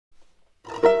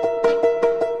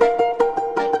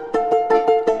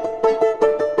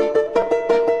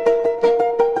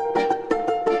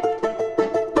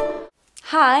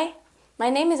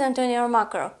name is Antonia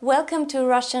Armakar. Welcome to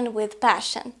Russian with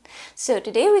Passion. So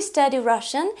today we study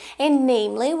Russian, and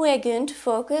namely we are going to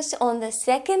focus on the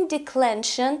second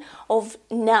declension of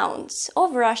nouns,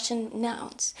 of Russian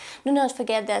nouns. Do not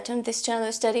forget that on this channel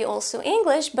we study also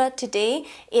English, but today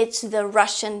it's the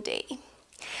Russian day.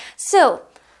 So,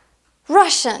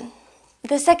 Russian.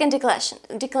 The second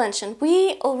declension.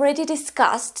 We already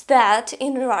discussed that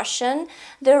in Russian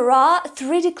there are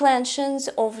three declensions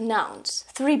of nouns,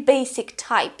 three basic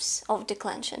types of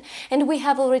declension, and we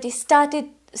have already studied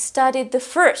the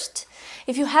first.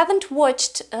 If you haven't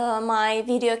watched my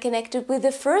video connected with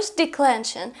the first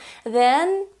declension,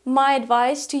 then my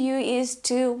advice to you is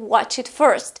to watch it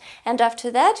first, and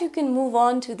after that you can move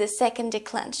on to the second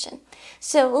declension.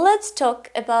 So let's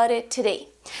talk about it today.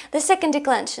 The second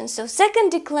declension. So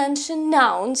second declension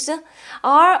nouns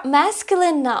are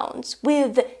masculine nouns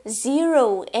with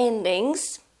zero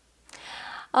endings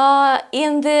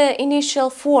in the initial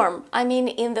form. I mean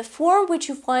in the form which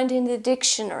you find in the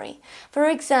dictionary. For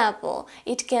example,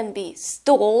 it can be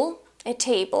stol, a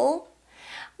table,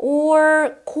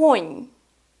 or конь,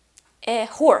 a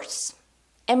horse,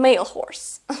 a male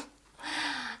horse,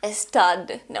 a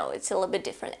stud. No, it's a little bit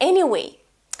different. Anyway,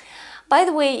 by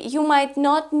the way, you might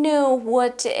not know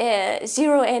what a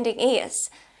zero ending is.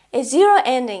 A zero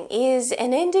ending is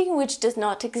an ending which does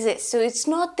not exist, so it's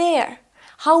not there.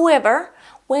 However,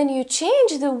 when you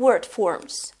change the word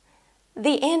forms,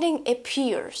 the ending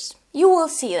appears. You will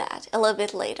see that a little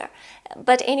bit later.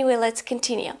 But anyway, let's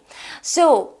continue.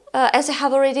 So, as I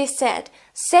have already said,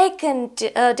 second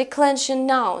declension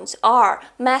nouns are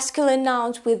masculine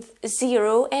nouns with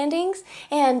zero endings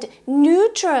and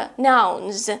neutral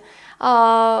nouns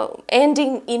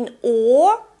ending in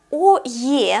or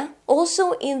ye,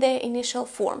 also in their initial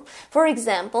form. For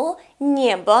example,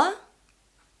 небо,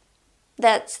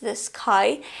 that's the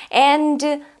sky,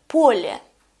 and поле,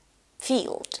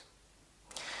 field.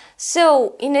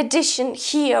 So, in addition,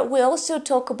 here we also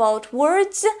talk about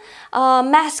words,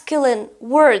 masculine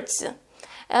words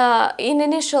in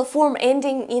initial form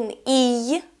ending in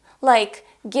e, like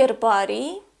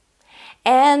гербарий,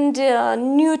 and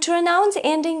neutral nouns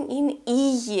ending in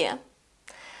ie.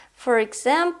 For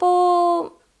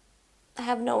example, I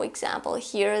have no example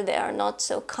here, they are not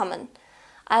so common.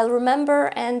 I'll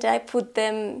remember and I put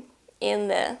them in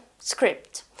the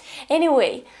script.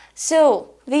 Anyway,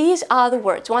 so these are the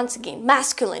words. Once again,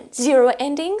 masculine, zero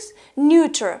endings,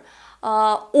 neuter,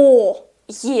 or,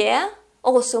 ye,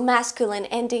 also masculine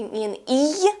ending in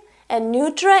e, and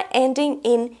neutral ending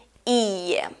in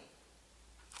ie.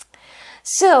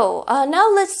 So,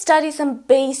 now let's study some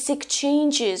basic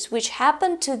changes which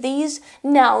happen to these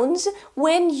nouns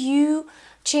when you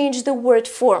change the word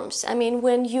forms. I mean,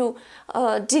 when you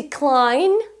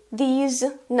decline these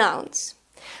nouns.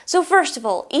 So, first of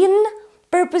all, in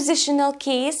prepositional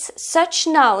case, such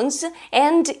nouns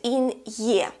end in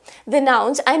ye. The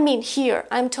nouns, I mean here,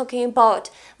 I'm talking about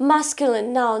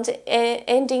masculine nouns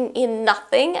ending in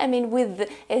nothing, I mean with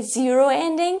a zero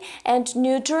ending, and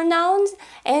neutral nouns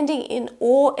ending in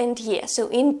o and ye. So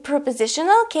in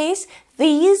prepositional case,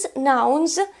 these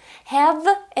nouns have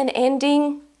an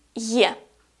ending ye.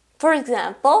 For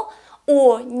example,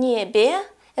 о небе,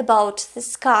 about the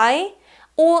sky,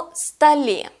 о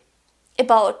столе,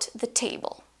 about the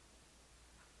table.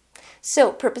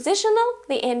 So, prepositional,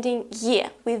 the ending ye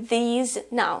with these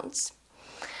nouns.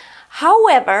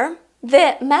 However,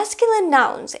 the masculine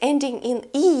nouns ending in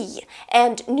e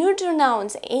and neutral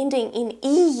nouns ending in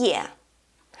ie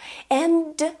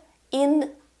end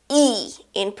in e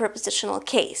in prepositional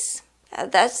case.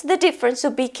 That's the difference,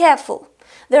 so be careful.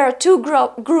 There are two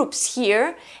groups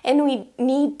here and we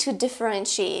need to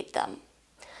differentiate them.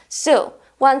 So,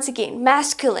 once again,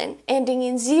 masculine ending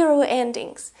in zero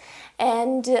endings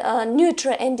and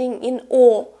neutral ending in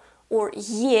o or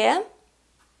ye,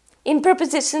 in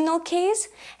prepositional case,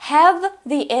 have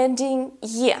the ending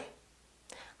ye.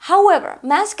 However,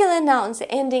 masculine nouns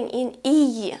ending in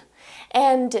ie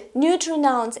and neutral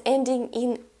nouns ending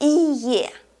in ie,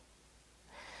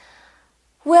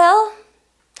 well,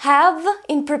 have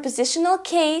in prepositional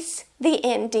case the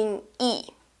ending e.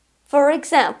 For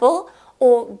example,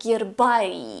 о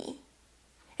гербарии,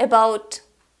 about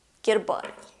гербарий.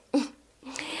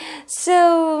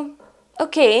 So,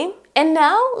 okay, and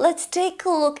now let's take a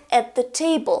look at the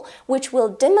table, which will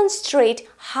demonstrate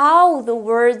how the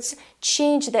words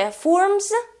change their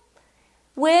forms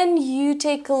when you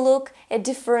take a look at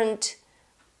different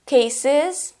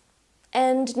cases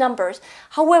and numbers.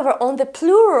 However, on the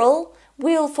plural,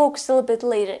 we'll focus a little bit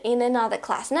later in another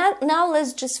class. Now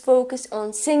let's just focus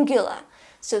on singular.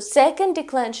 So second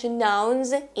declension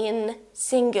nouns in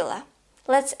singular.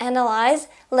 Let's analyze,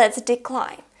 let's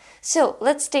decline. So,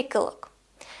 let's take a look.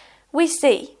 We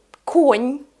say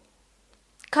конь,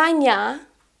 коня,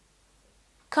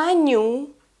 коню,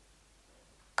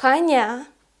 коня,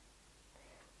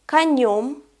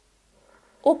 конем,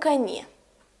 о коне.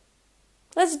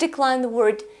 Let's decline the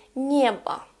word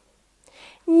небо.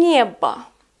 Небо.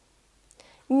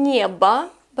 Небо,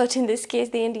 but in this case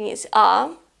the ending is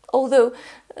a, although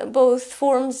both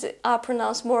forms are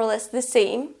pronounced more or less the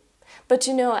same. But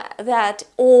you know that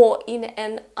o in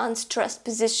an unstressed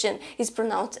position is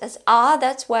pronounced as a,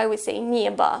 that's why we say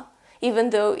небо, even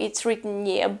though it's written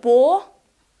небо.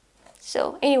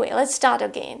 So anyway, let's start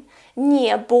again.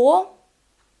 Небо.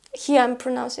 Here I'm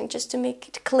pronouncing just to make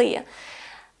it clear.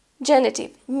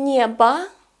 Genitive, небо.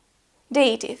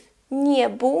 Dative,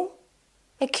 небу.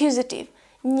 Accusative,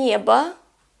 небо.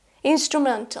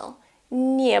 Instrumental,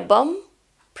 небом.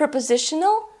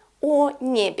 Prepositional, о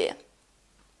небе.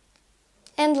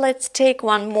 And let's take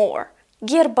one more.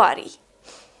 Гербарий.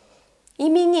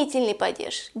 Именительный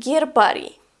падеж.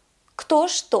 Гербарий. Кто,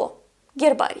 что.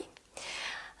 Гербарий.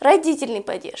 Родительный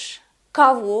падеж.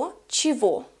 Кого,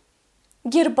 чего.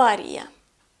 Гербария.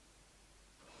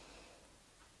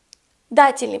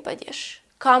 Дательный падеж.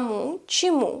 Кому,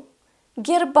 чему.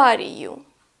 Гербарию.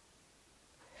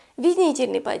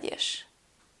 Винительный падеж.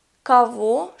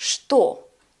 Кого, что.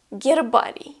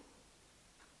 Гербарий.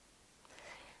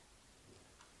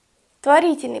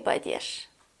 Творительный падеж.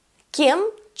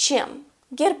 Кем, чем.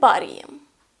 Гербарием.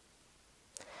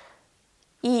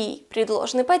 И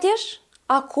предложный падеж.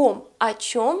 О ком, о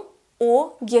чем,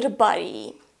 о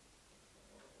гербарии.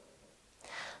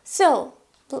 So,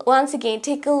 once again,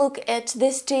 take a look at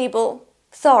this table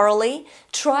thoroughly.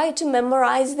 Try to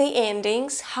memorize the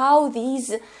endings, how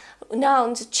these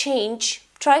nouns change.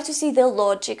 Try to see the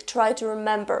logic, try to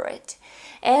remember it.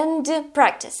 And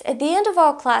practice. At the end of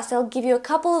our class, I'll give you a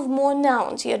couple of more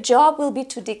nouns. Your job will be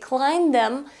to decline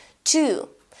them too.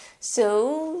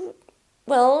 So,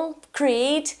 well,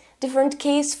 create different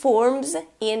case forms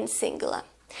in singular.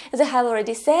 As I have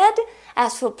already said,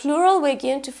 as for plural, we're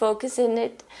going to focus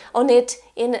on it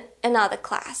in another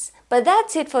class. But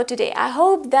that's it for today. I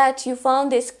hope that you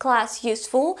found this class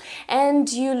useful and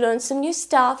you learned some new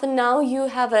stuff, and now you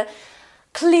have a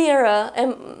clearer,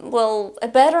 a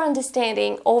better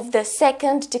understanding of the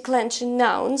second declension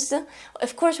nouns.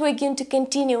 Of course, we're going to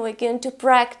continue, we're going to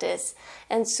practice,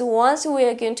 and so on. So we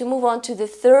are going to move on to the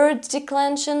third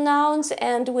declension nouns,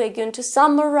 and we're going to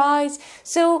summarize.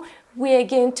 So we are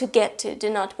going to get to, do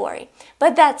not worry.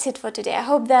 But that's it for today. I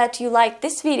hope that you liked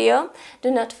this video. Do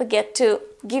not forget to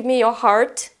give me your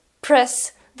heart,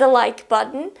 press the like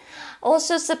button.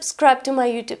 Also subscribe to my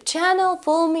YouTube channel,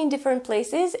 follow me in different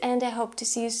places, and I hope to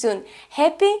see you soon.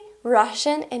 Happy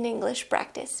Russian and English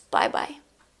practice. Bye-bye.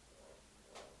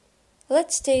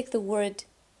 Let's take the word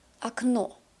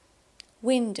окно,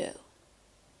 window.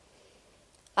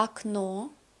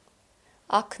 Окно,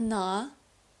 окна,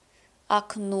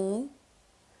 окну,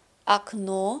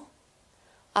 окно,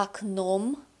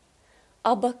 окном,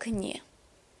 об окне.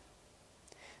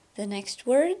 The next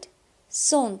word,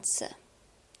 солнце,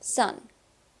 sun.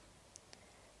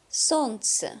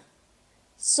 Солнце,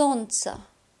 солнца,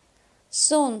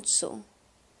 солнцу,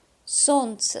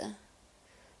 солнце,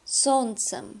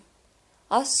 солнцем,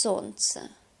 а солнце.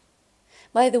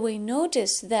 By the way,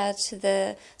 notice that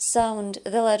the sound,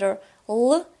 the letter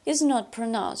L is not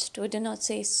pronounced. We do not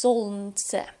say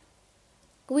солнце.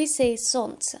 We say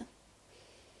солнце.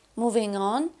 Moving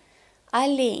on,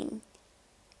 олень,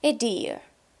 a deer,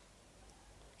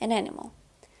 an animal.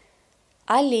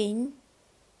 Олень,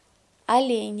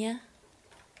 оленя,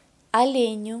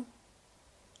 оленю,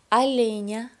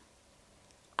 оленя,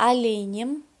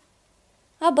 оленем,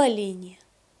 об олене.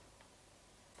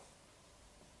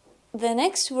 The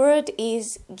next word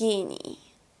is гений,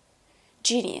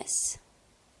 genius.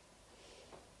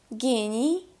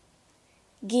 Гений,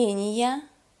 гения,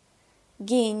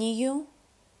 гению,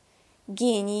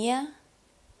 гения,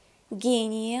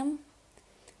 гением,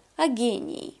 а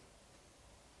гений.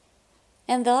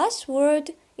 And the last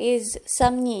word is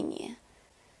сомнение,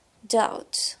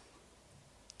 doubt.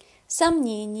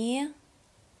 Сомнение,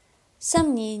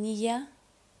 сомнения,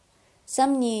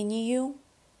 сомнению,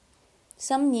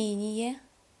 сомнение,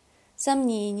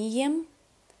 сомнением,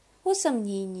 о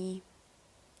сомнении.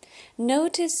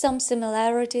 Notice some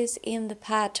similarities in the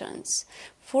patterns.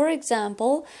 For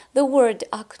example, the word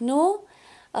окно,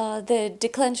 the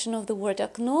declension of the word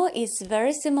окно is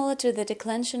very similar to the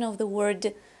declension of the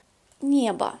word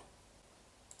небо.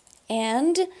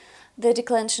 And the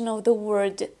declension of the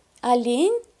word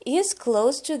олень is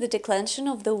close to the declension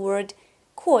of the word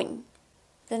конь.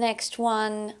 The next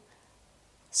one,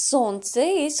 Солнце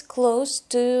is close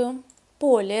to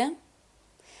поле,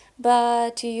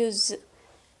 but you use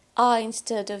a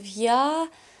instead of ya,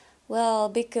 well,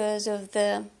 because of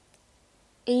the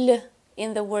l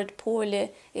in the word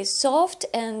поле is soft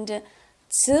and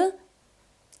ц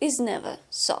is never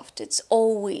soft, it's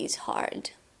always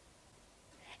hard.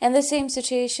 And the same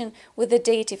situation with the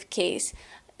dative case.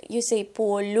 You say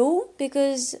полю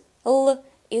because l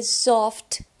is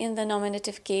soft in the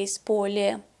nominative case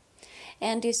поле.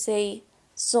 And you say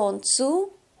солнцу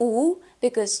u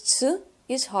because ц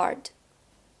is hard.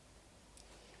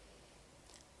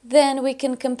 Then we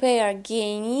can compare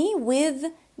гений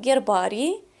with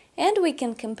гербарий, and we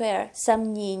can compare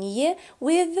сомнение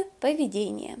with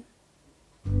поведение.